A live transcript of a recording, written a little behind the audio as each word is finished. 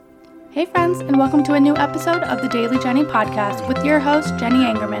Hey friends, and welcome to a new episode of the Daily Jenny podcast with your host, Jenny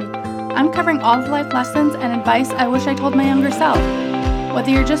Angerman. I'm covering all the life lessons and advice I wish I told my younger self.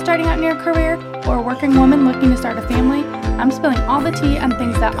 Whether you're just starting out in your career or a working woman looking to start a family, I'm spilling all the tea on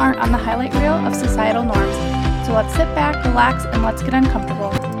things that aren't on the highlight reel of societal norms. So let's sit back, relax, and let's get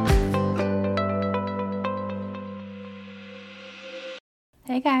uncomfortable.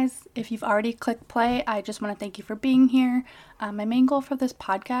 Hey guys, if you've already clicked play, I just want to thank you for being here. My main goal for this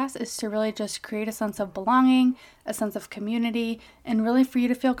podcast is to really just create a sense of belonging, a sense of community, and really for you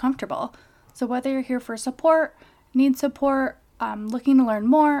to feel comfortable. So whether you're here for support, need support, looking to learn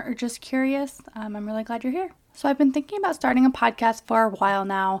more, or just curious, I'm really glad you're here. So I've been thinking about starting a podcast for a while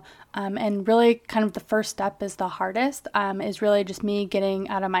now, and really kind of the first step is the hardest, is really just me getting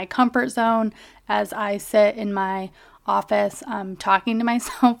out of my comfort zone as I sit in my office talking to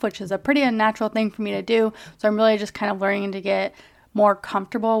myself, which is a pretty unnatural thing for me to do. So I'm really just kind of learning to get more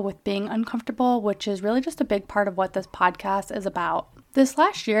comfortable with being uncomfortable, which is really just a big part of what this podcast is about. This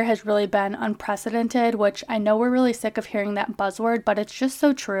last year has really been unprecedented, which I know we're really sick of hearing that buzzword, but it's just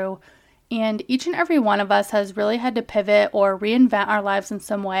so true. And each and every one of us has really had to pivot or reinvent our lives in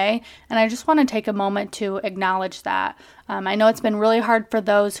some way. And I just want to take a moment to acknowledge that. I know it's been really hard for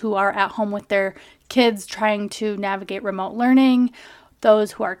those who are at home with their kids trying to navigate remote learning,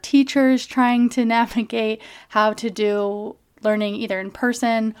 those who are teachers trying to navigate how to do learning either in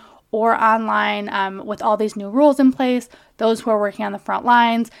person or online with all these new rules in place, those who are working on the front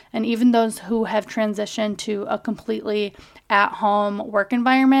lines, and even those who have transitioned to a completely at-home work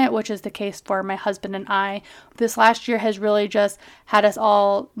environment, which is the case for my husband and I. This last year has really just had us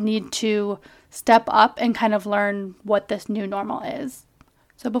all need to step up and kind of learn what this new normal is.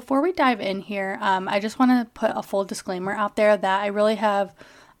 So before we dive in here, I just want to put a full disclaimer out there that I really have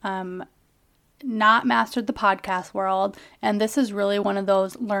not mastered the podcast world, and this is really one of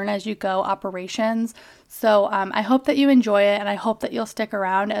those learn as you go operations. So I hope that you enjoy it, and I hope that you'll stick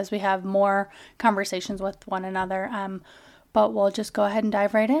around as we have more conversations with one another. But we'll just go ahead and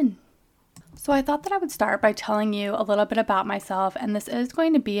dive right in. So I thought that I would start by telling you a little bit about myself, and this is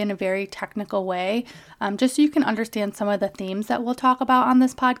going to be in a very technical way, just so you can understand some of the themes that we'll talk about on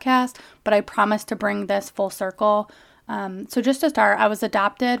this podcast, but I promise to bring this full circle. So just to start, I was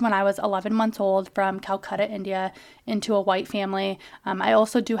adopted when I was 11 months old from Calcutta, India, into a white family. I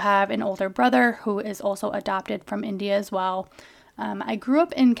also do have an older brother who is also adopted from India as well. I grew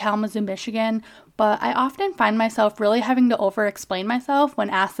up in Kalamazoo, Michigan, but I often find myself really having to over-explain myself when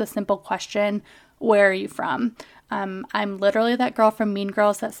asked the simple question, where are you from? I'm literally that girl from Mean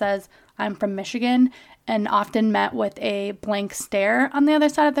Girls that says I'm from Michigan, and often met with a blank stare on the other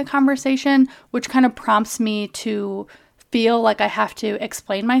side of the conversation, which kind of prompts me to feel like I have to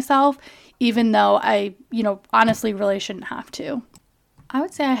explain myself, even though I, honestly really shouldn't have to. I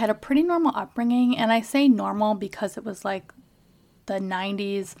would say I had a pretty normal upbringing, and I say normal because it was like the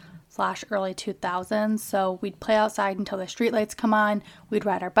 90s/early 2000s. So we'd play outside until the streetlights come on. We'd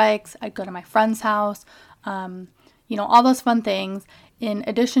ride our bikes. I'd go to my friend's house. All those fun things. In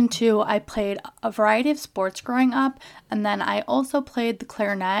addition to, I played a variety of sports growing up, and then I also played the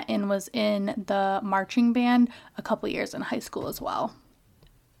clarinet and was in the marching band a couple years in high school as well.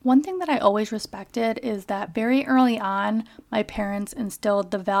 One thing that I always respected is that very early on, my parents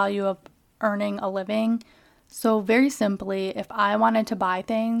instilled the value of earning a living. So very simply, if I wanted to buy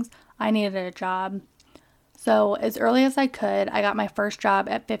things, I needed a job. So as early as I could, I got my first job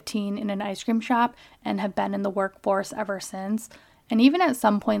at 15 in an ice cream shop and have been in the workforce ever since. And even at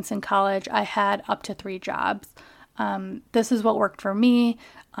some points in college, I had up to 3 jobs. This is what worked for me.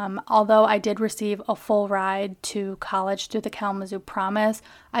 Although I did receive a full ride to college through the Kalamazoo Promise,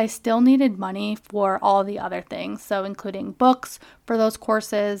 I still needed money for all the other things. So including books for those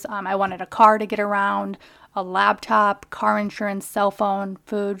courses, I wanted a car to get around, a laptop, car insurance, cell phone,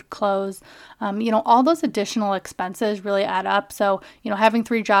 food, clothes, all those additional expenses really add up. So, having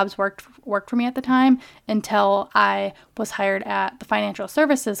 3 jobs worked for me at the time until I was hired at the financial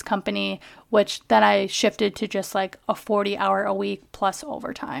services company, which then I shifted to just like a 40-hour a week plus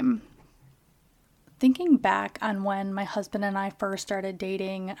overtime. Thinking back on when my husband and I first started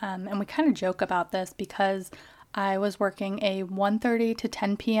dating, and we kind of joke about this because I was working a 1:30 to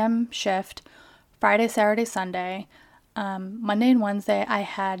 10 p.m. shift, Friday, Saturday, Sunday. Monday and Wednesday, I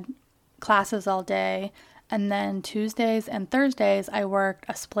had classes all day. And then Tuesdays and Thursdays, I worked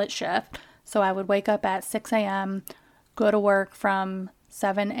a split shift. So I would wake up at 6 a.m., go to work from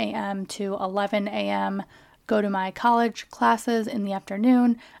 7 a.m. to 11 a.m., go to my college classes in the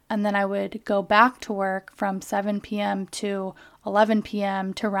afternoon, and then I would go back to work from 7 p.m. to 11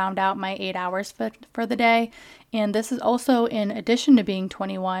 p.m. to round out my 8 hours for the day. And this is also in addition to being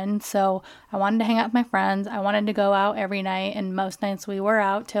 21. So I wanted to hang out with my friends. I wanted to go out every night, and most nights we were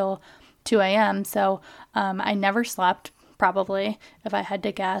out till 2 a.m. So I never slept, probably, if I had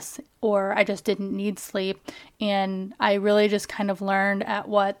to guess, or I just didn't need sleep. And I really just kind of learned at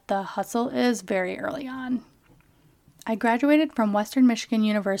what the hustle is very early on. I graduated from Western Michigan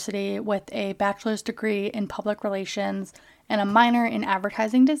University with a bachelor's degree in public relations and a minor in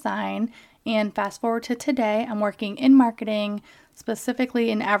advertising design. And fast forward to today, I'm working in marketing, specifically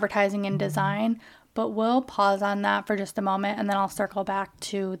in advertising and design, but we'll pause on that for just a moment and then I'll circle back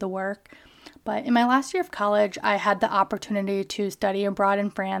to the work. But in my last year of college, I had the opportunity to study abroad in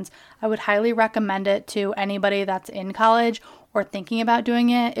France. I would highly recommend it to anybody that's in college or thinking about doing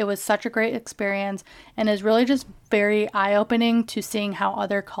it. It was such a great experience and is really just very eye-opening to seeing how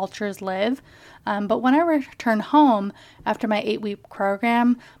other cultures live. But when I returned home after my 8-week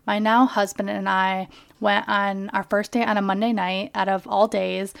program, my now husband and I went on our first date on a Monday night out of all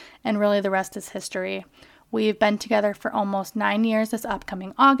days, and really the rest is history. We've been together for almost 9 years this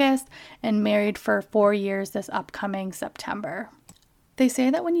upcoming August and married for 4 years this upcoming September. They say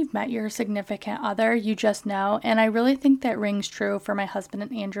that when you've met your significant other, you just know, and I really think that rings true for my husband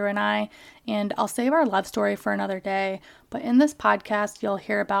and Andrew and I, and I'll save our love story for another day, but in this podcast, you'll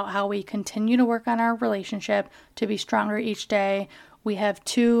hear about how we continue to work on our relationship to be stronger each day. We have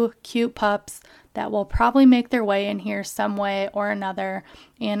 2 cute pups that will probably make their way in here some way or another.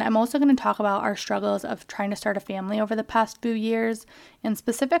 And I'm also going to talk about our struggles of trying to start a family over the past few years. And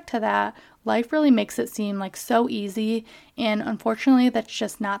specific to that, life really makes it seem like so easy. And unfortunately, that's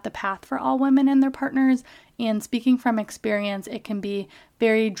just not the path for all women and their partners. And speaking from experience, it can be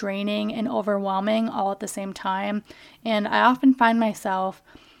very draining and overwhelming all at the same time. And I often find myself,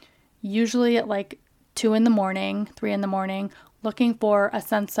 usually at like 2 in the morning, 3 in the morning, looking for a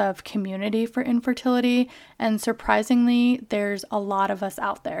sense of community for infertility, and surprisingly, there's a lot of us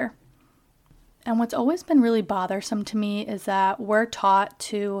out there. And what's always been really bothersome to me is that we're taught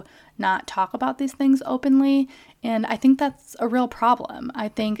to not talk about these things openly, and I think that's a real problem. I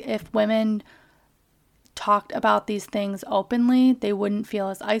think if women talked about these things openly, they wouldn't feel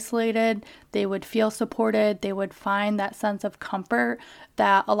as isolated, they would feel supported, they would find that sense of comfort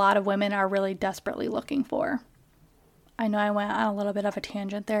that a lot of women are really desperately looking for. I know I went on a little bit of a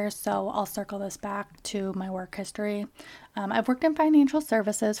tangent there, so I'll circle this back to my work history. I've worked in financial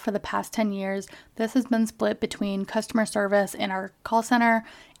services for the past 10 years. This has been split between customer service in our call center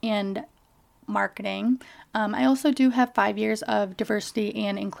and marketing. I also do have 5 years of diversity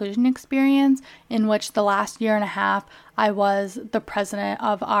and inclusion experience, in which the last year and a half I was the president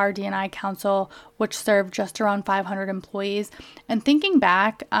of our D&I council, which served just around 500 employees. And thinking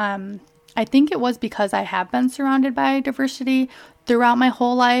back, I think it was because I have been surrounded by diversity throughout my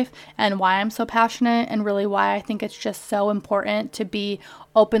whole life, and why I'm so passionate, and really why I think it's just so important to be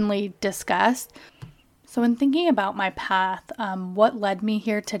openly discussed. So in thinking about my path, what led me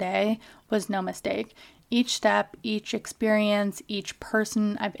here today was no mistake. Each step, each experience, each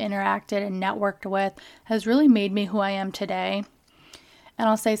person I've interacted and networked with has really made me who I am today. And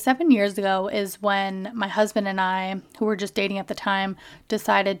I'll say 7 years ago is when my husband and I, who were just dating at the time,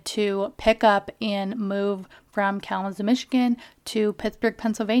 decided to pick up and move from Kalamazoo, Michigan to Pittsburgh,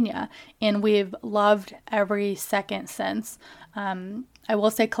 Pennsylvania. And we've loved every second since. I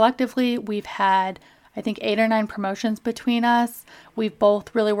will say collectively, we've had, I think, 8 or 9 promotions between us. We've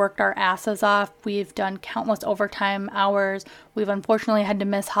both really worked our asses off. We've done countless overtime hours. We've unfortunately had to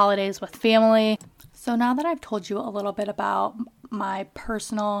miss holidays with family. So now that I've told you a little bit about my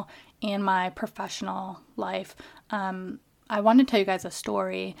personal and my professional life, I want to tell you guys a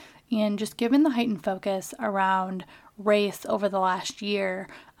story. And just given the heightened focus around race over the last year,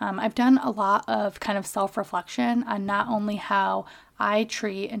 I've done a lot of kind of self-reflection on not only how I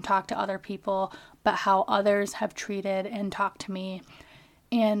treat and talk to other people, but how others have treated and talked to me.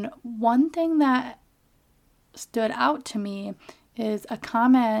 And one thing that stood out to me is a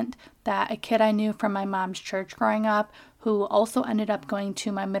comment that a kid I knew from my mom's church growing up, who also ended up going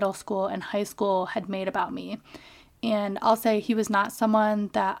to my middle school and high school, had made about me. And I'll say he was not someone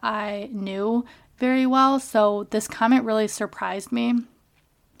that I knew very well, so this comment really surprised me.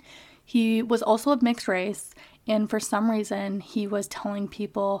 He was also of mixed race, and for some reason, he was telling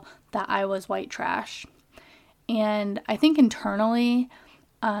people that I was white trash. And I think internally,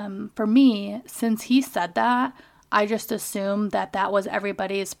 for me, since he said that, I just assumed that that was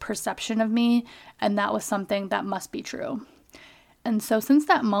everybody's perception of me, and that was something that must be true. And so since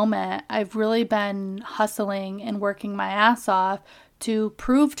that moment, I've really been hustling and working my ass off to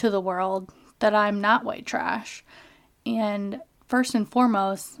prove to the world that I'm not white trash. And first and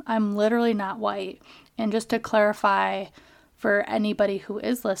foremost, I'm literally not white. And just to clarify for anybody who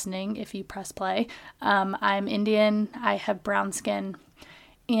is listening, if you press play, I'm Indian, I have brown skin.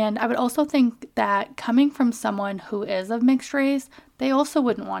 And I would also think that coming from someone who is of mixed race, they also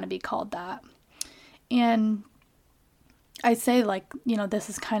wouldn't want to be called that. And I say this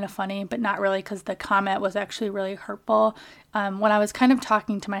is kind of funny, but not really, because the comment was actually really hurtful. When I was kind of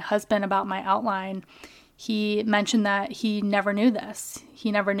talking to my husband about my outline, he mentioned that he never knew this.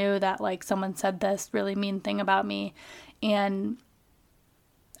 He never knew that someone said this really mean thing about me. And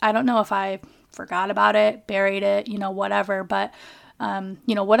I don't know if I forgot about it, buried it, whatever. But,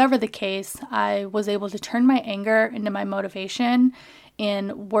 whatever the case, I was able to turn my anger into my motivation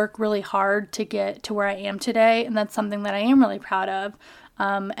and work really hard to get to where I am today. And that's something that I am really proud of.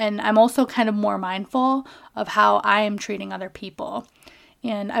 And I'm also kind of more mindful of how I am treating other people.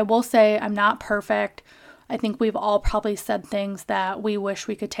 And I will say I'm not perfect. I think we've all probably said things that we wish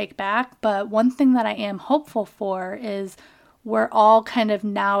we could take back. But one thing that I am hopeful for is we're all kind of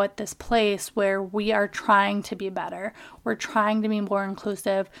now at this place where we are trying to be better. We're trying to be more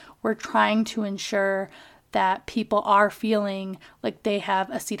inclusive. We're trying to ensure that people are feeling like they have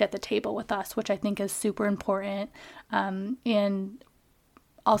a seat at the table with us, which I think is super important. And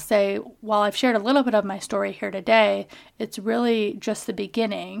I'll say, while I've shared a little bit of my story here today, it's really just the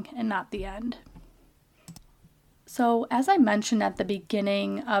beginning and not the end. So as I mentioned at the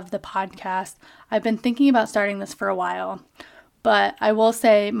beginning of the podcast, I've been thinking about starting this for a while, but I will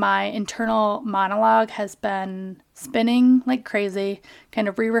say my internal monologue has been spinning like crazy, kind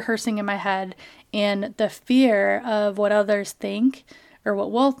of re-rehearsing in my head, and the fear of what others think or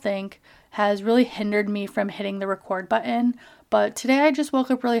what we'll think has really hindered me from hitting the record button. But today I just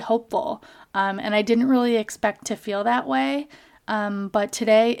woke up really hopeful, and I didn't really expect to feel that way, but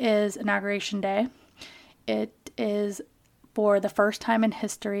today is Inauguration Day. It is for the first time in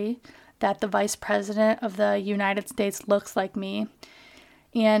history that the Vice President of the United States looks like me.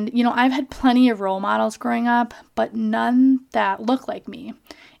 And, I've had plenty of role models growing up, but none that look like me.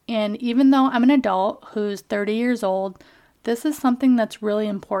 And even though I'm an adult who's 30 years old, this is something that's really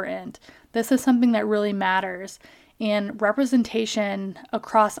important. This is something that really matters. And representation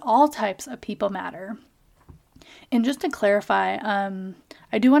across all types of people matter. And just to clarify,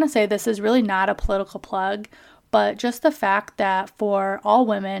 I do want to say this is really not a political plug, but just the fact that for all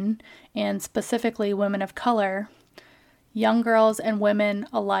women, and specifically women of color, young girls and women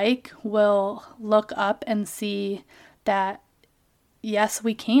alike will look up and see that, yes,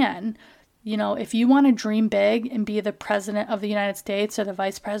 we can. If you want to dream big and be the president of the United States or the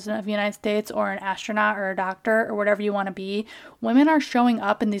vice president of the United States or an astronaut or a doctor or whatever you want to be, women are showing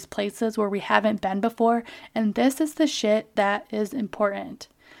up in these places where we haven't been before. And this is the shit that is important.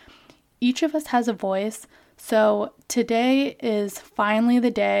 Each of us has a voice. So today is finally the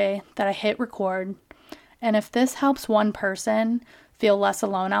day that I hit record. And if this helps one person feel less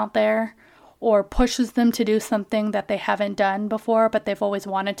alone out there, or pushes them to do something that they haven't done before but they've always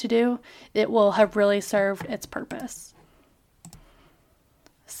wanted to do, it will have really served its purpose.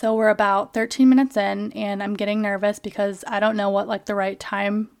 So we're about 13 minutes in, and I'm getting nervous because I don't know what the right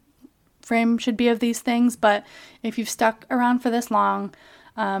time frame should be of these things, but if you've stuck around for this long,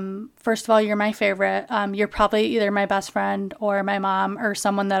 first of all, you're my favorite. You're probably either my best friend or my mom or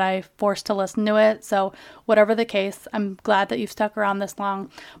someone that I forced to listen to it. So whatever the case, I'm glad that you've stuck around this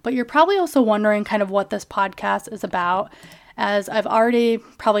long. But you're probably also wondering kind of what this podcast is about, as I've already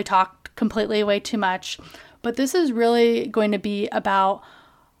probably talked completely way too much. But this is really going to be about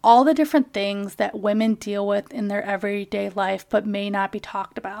all the different things that women deal with in their everyday life but may not be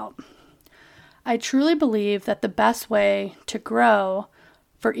talked about. I truly believe that the best way to grow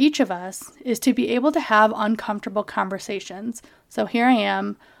for each of us is to be able to have uncomfortable conversations. So here I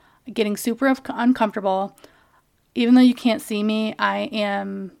am getting super uncomfortable. Even though you can't see me, I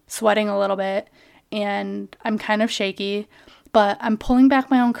am sweating a little bit and I'm kind of shaky, but I'm pulling back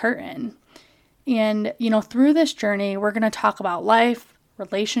my own curtain. And, through this journey, we're going to talk about life,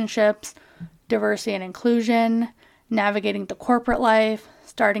 relationships, diversity and inclusion, navigating the corporate life,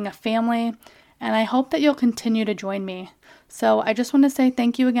 starting a family, and I hope that you'll continue to join me. So I just want to say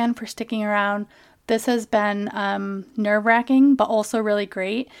thank you again for sticking around. This has been nerve-wracking, but also really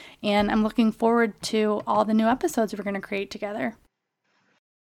great, and I'm looking forward to all the new episodes we're going to create together.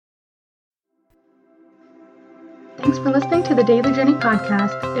 Thanks for listening to the Daily Journey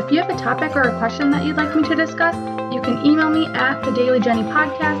podcast. If you have a topic or a question that you'd like me to discuss, you can email me at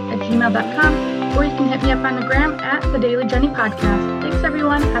thedailyjennypodcast@gmail.com, or you can hit me up on the gram at thedailyjennypodcast. Thanks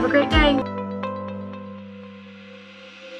everyone. Have a great day.